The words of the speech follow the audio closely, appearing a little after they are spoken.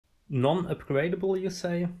Non-upgradable, you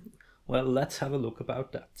say? Well, let's have a look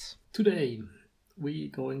about that. Today we're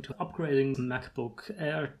going to upgrading MacBook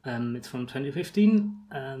Air. It's from 2015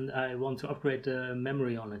 and I want to upgrade the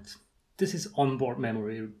memory on it. This is onboard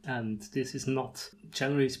memory and this is not,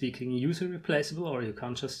 generally speaking, user replaceable, or you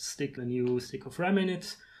can't just stick a new stick of RAM in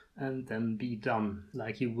it and then be done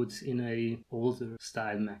like you would in a older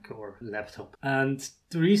style Mac or laptop. And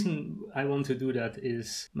the reason I want to do that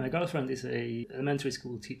is my girlfriend is a elementary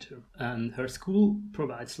school teacher and her school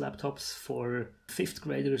provides laptops for 5th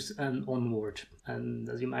graders and onward. And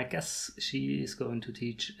as you might guess, she is going to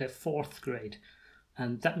teach a 4th grade.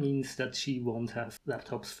 And that means that she won't have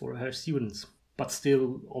laptops for her students, but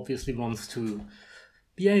still obviously wants to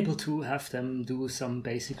be able to have them do some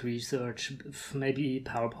basic research, maybe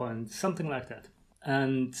PowerPoint, something like that.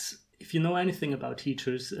 And if you know anything about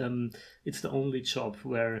teachers, it's the only job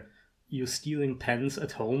where you're stealing pens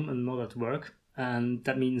at home and not at work. And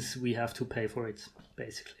that means we have to pay for it,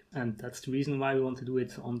 basically. And that's the reason why we want to do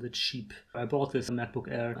it on the cheap. I bought this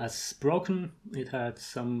MacBook Air as broken. It had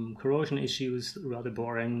some corrosion issues, rather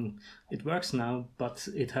boring. It works now, but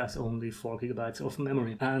it has only 4 GB of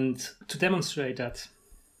memory. And to demonstrate that,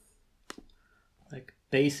 like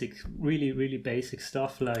basic, really basic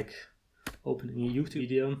stuff like opening a YouTube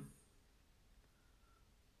video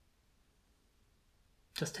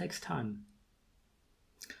just takes time.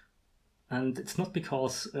 And it's not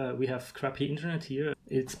because we have crappy internet here,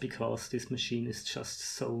 it's because this machine is just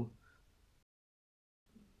so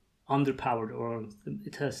underpowered, or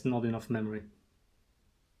it has not enough memory.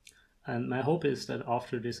 And my hope is that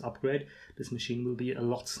after this upgrade, this machine will be a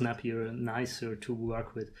lot snappier and nicer to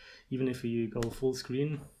work with. Even if you go full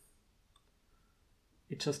screen,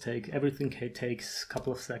 everything takes a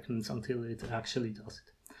couple of seconds until it actually does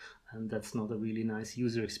it. And that's not a really nice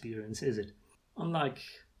user experience, is it? Unlike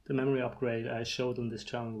the memory upgrade I showed on this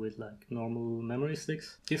channel with like normal memory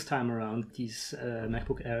sticks, this time around these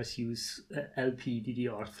MacBook Airs use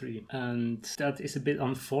LPDDR3, and that is a bit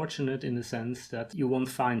unfortunate in the sense that you won't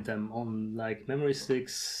find them on like memory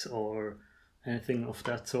sticks or anything of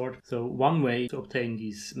that sort. So one way to obtain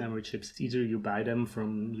these memory chips is either you buy them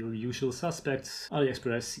from your usual suspects,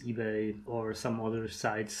 AliExpress, eBay, or some other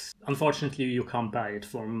sites. Unfortunately, you can't buy it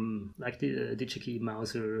from like the DigiKey,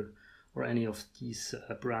 Mouser, or any of these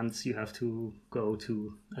brands. You have to go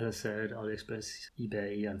to, as I said, AliExpress,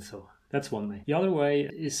 eBay, and so on. That's one way. The other way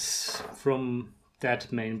is from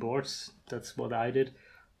that main boards. That's what I did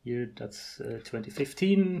here. That's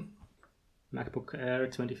 2015 MacBook Air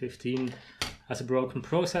 2015. Has a broken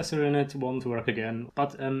processor in it, won't work again,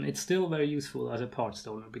 but it's still very useful as a parts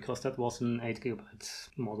donor because that was an 8 GB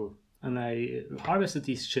model. And I harvested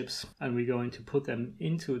these chips and we're going to put them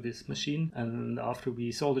into this machine. And after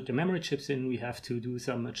we soldered the memory chips in, we have to do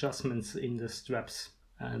some adjustments in the straps.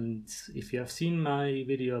 And if you have seen my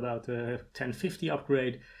video about the 1050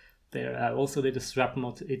 upgrade, there I also did a strap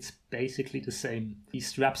mod. It's basically the same. These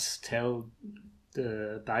straps tell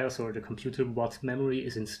the BIOS or the computer what memory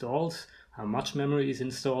is installed, how much memory is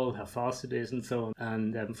installed, how fast it is, and so on.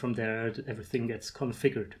 And from there, everything gets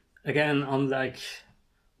configured. Again, unlike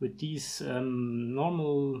with these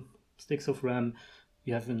normal sticks of RAM,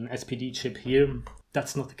 you have an SPD chip here.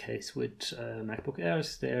 That's not the case with MacBook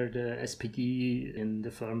Airs. They're the SPD in the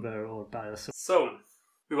firmware or BIOS. So,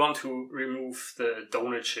 we want to remove the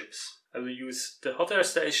donor chips. I will use the hot air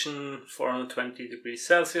station, 420 degrees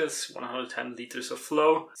Celsius, 110 liters of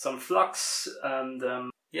flow, some flux,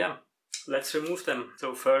 and yeah, let's remove them.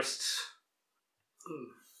 So first,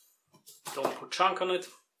 don't put chunk on it.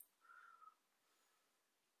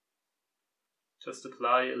 Just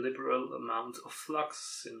apply a liberal amount of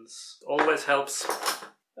flux, since it always helps.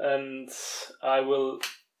 And I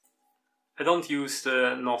don't use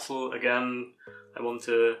the nozzle again. I want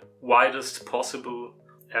the widest possible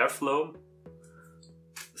airflow.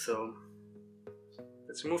 So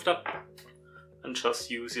let's remove that and just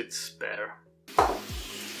use it bare.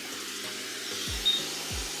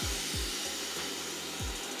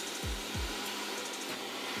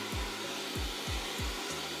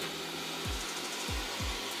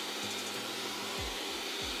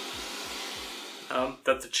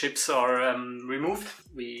 That the chips are removed,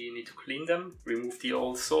 we need to clean them, remove the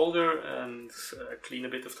old solder and clean a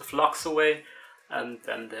bit of the flux away, and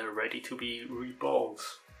then they're ready to be reballed.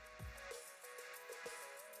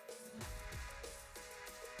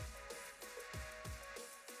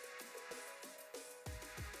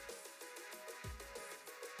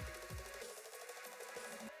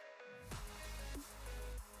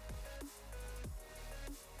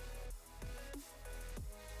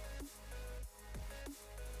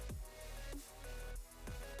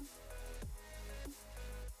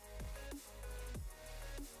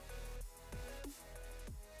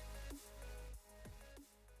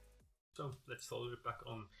 So let's solder it back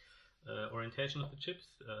on. Orientation of the chips.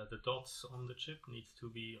 The dots on the chip needs to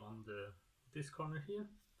be on this corner here.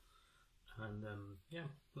 And yeah,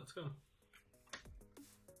 let's go.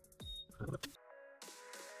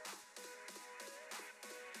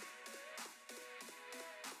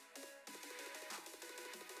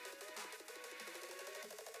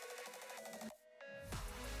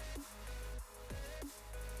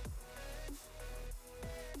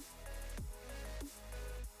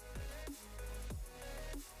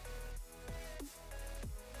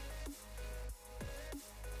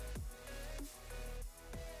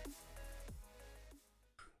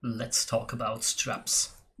 Let's talk about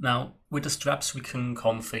straps. Now, with the straps we can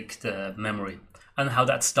config the memory. And how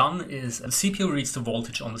that's done is the CPU reads the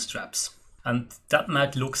voltage on the straps. And that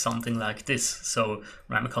might look something like this. So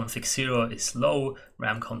RAM config 0 is low,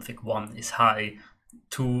 RAM config 1 is high,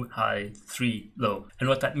 2 high, 3 low. And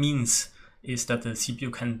what that means is that the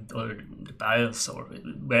CPU can, or the BIOS, or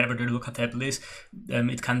wherever the lookup table is,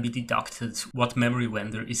 it can be deducted what memory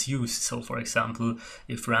vendor is used. So for example,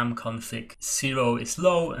 if RAM config 0 is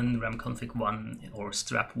low and RAM config 1 or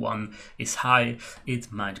strap 1 is high,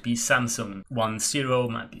 it might be Samsung. 1.0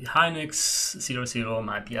 might be Hynix, 0.0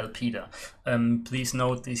 might be Elpida. Please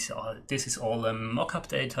note this is all mockup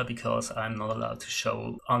data because I'm not allowed to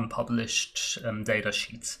show unpublished data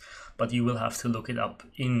sheets. But you will have to look it up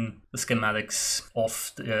in the schematics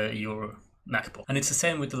of your MacBook. And it's the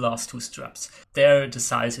same with the last two straps. There the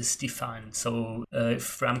size is defined. So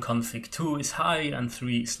if RAM config 2 is high and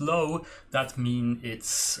 3 is low, that means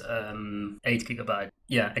it's 8 GB.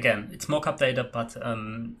 Yeah, again, it's mockup data, but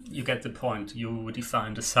you get the point. You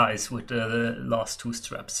define the size with the last two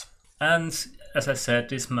straps. And as I said,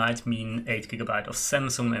 this might mean 8 GB of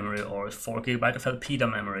Samsung memory or 4 GB of Elpida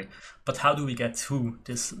memory. But how do we get to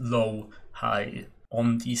this low, high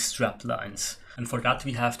on these strap lines? And for that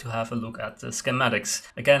we have to have a look at the schematics.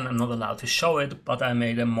 Again, I'm not allowed to show it, but I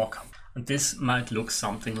made a mock-up. And this might look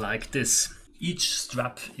something like this. Each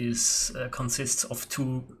strap consists of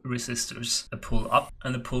two resistors, a pull-up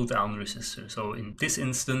and a pull-down resistor. So in this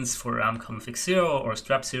instance, for RAM config 0 or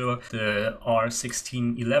strap 0, the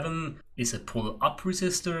R1611 is a pull-up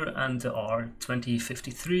resistor and the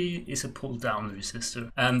R2053 is a pull-down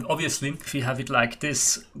resistor. And obviously, if you have it like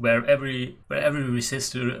this, where every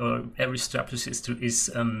resistor or every strap resistor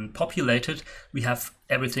is populated, we have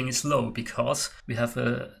everything is low because we have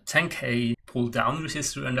a 10K pull down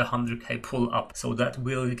resistor and a 100K pull up. So that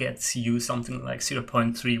will get you something like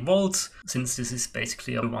 0.3 volts, since this is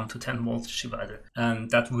basically a 1 to 10 voltage divider.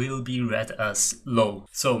 And that will be read as low.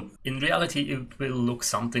 So in reality, it will look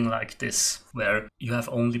something like this, where you have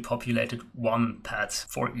only populated one pad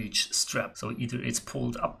for each strap. So either it's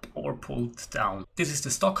pulled up or pulled down. This is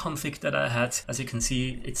the stock config that I had. As you can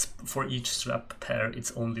see, it's for each strap pair,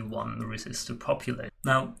 it's only one resistor populated.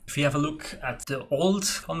 Now, if we have a look at the old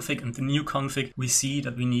config and the new config, we see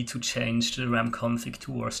that we need to change the RAM config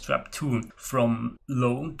 2 or strap 2 from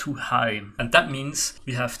low to high. And that means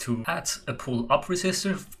we have to add a pull up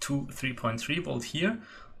resistor to 3.3 volt here.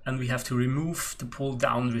 And we have to remove the pull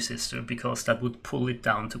down resistor because that would pull it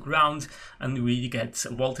down to ground. And we get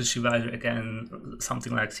a voltage divider again,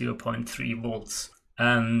 something like 0.3 volts.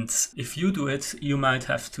 And if you do it, you might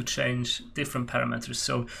have to change different parameters.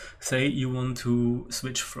 So say you want to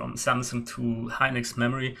switch from Samsung to Hynix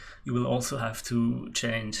memory, you will also have to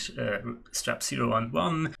change strap 0 and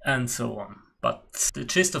 1 and so on. But the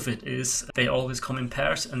gist of it is they always come in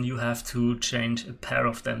pairs and you have to change a pair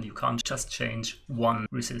of them. You can't just change one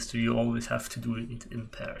resistor, you always have to do it in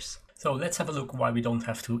pairs. So let's have a look why we don't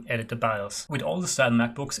have to edit the BIOS. With older style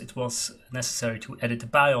MacBooks, it was necessary to edit the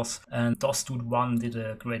BIOS, and DOS-Dude1 did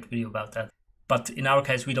a great video about that. But in our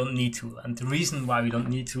case, we don't need to. And the reason why we don't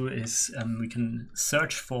need to is we can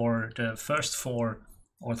search for the first 4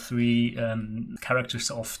 or 3 characters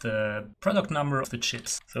of the product number of the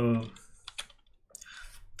chips. So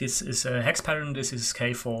this is a hex pattern, this is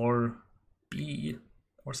K4B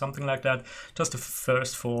or something like that, just the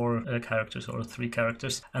first 4 characters or 3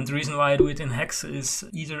 characters. And the reason why I do it in hex is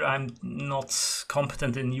either I'm not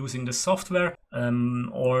competent in using the software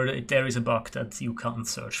or there is a bug that you can't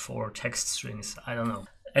search for text strings, I don't know.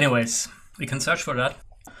 Anyways, we can search for that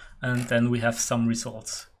and then we have some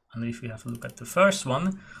results. And if we have a look at the first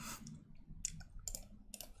one,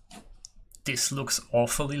 this looks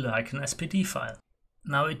awfully like an SPD file.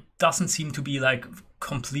 Now it doesn't seem to be like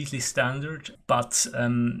completely standard, but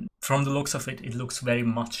from the looks of it, it looks very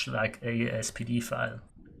much like a SPD file.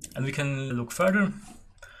 And we can look further.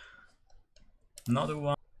 Another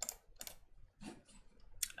one.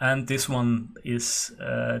 And this one is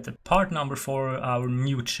the part number for our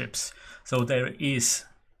new chips. So there is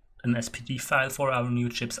an SPD file for our new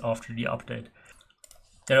chips after the update.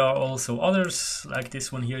 There are also others, like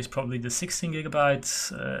this one here is probably the 16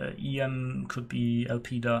 gigabytes, EM could be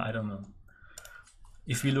LPDA, I don't know.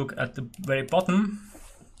 If we look at the very bottom,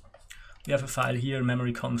 we have a file here,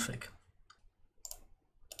 memory config.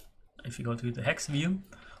 If we go to the hex view,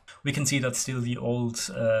 we can see that still the old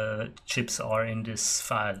chips are in this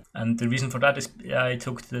file. And the reason for that is I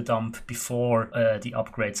took the dump before the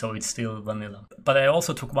upgrade, so it's still vanilla. But I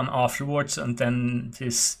also took one afterwards, and then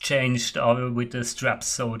this changed with the straps.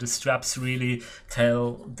 So the straps really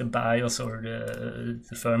tell the BIOS or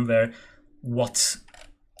the firmware what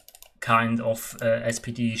kind of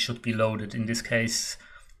SPD should be loaded. In this case,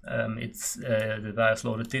 it's the BIOS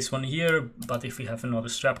loaded this one here, but if we have another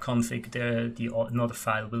strap config, another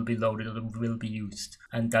file will be loaded or will be used.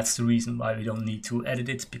 And that's the reason why we don't need to edit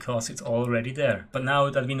it, because it's already there. But now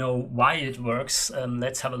that we know why it works,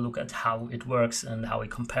 let's have a look at how it works and how it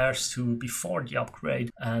compares to before the upgrade,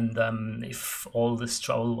 and if all this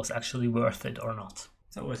trouble was actually worth it or not.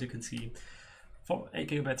 So as you can see, 8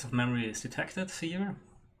 GB of memory is detected here.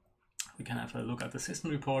 We can have a look at the system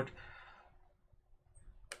report.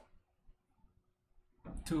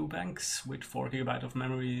 2 banks with 4 GB of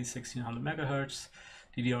memory, 1600 MHz,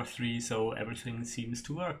 DDR3, so everything seems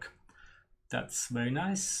to work. That's very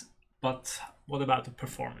nice, but what about the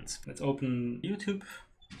performance? Let's open YouTube.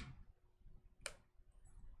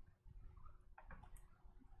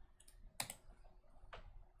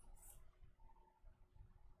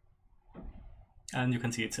 And you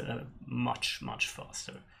can see it's much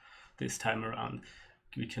faster this time around.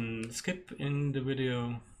 We can skip in the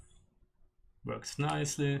video. Works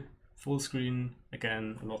nicely, full screen,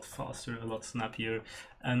 again, a lot faster, a lot snappier,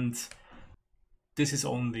 and this is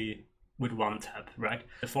only with one tab, right?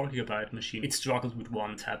 The 4 GB machine, it struggled with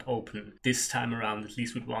one tab open. This time around, at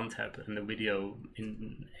least with one tab, and the video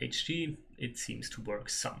in HD, it seems to work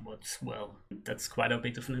somewhat well. That's quite a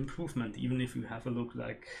bit of an improvement, even if you have a look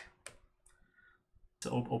like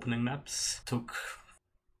opening maps took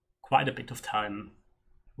quite a bit of time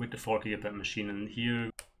with the 4 GB machine, and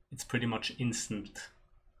here it's pretty much instant.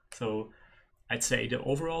 So I'd say the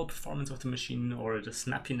overall performance of the machine, or the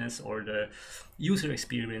snappiness, or the user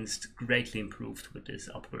experience greatly improved with this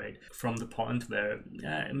upgrade, from the point where,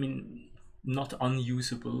 I mean, not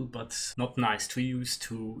unusable, but not nice to use,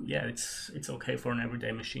 to, yeah, it's okay for an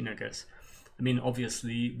everyday machine, I guess. I mean,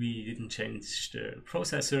 obviously we didn't change the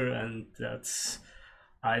processor, and that's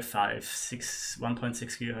i5 1.6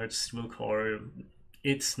 GHz dual core.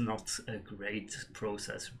 It's not a great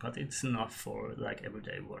processor, but it's enough for like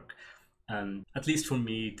everyday work. And at least for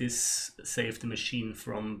me, this saved the machine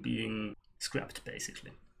from being scrapped, basically.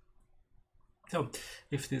 So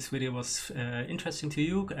if this video was interesting to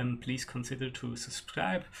you, please consider to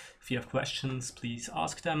subscribe. If you have questions, please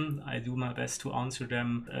ask them. I do my best to answer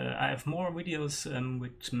them. I have more videos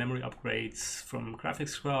with memory upgrades from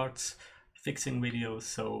graphics cards, fixing videos,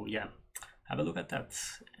 so yeah, have a look at that.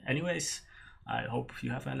 Anyways, I hope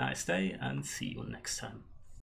you have a nice day, and see you next time.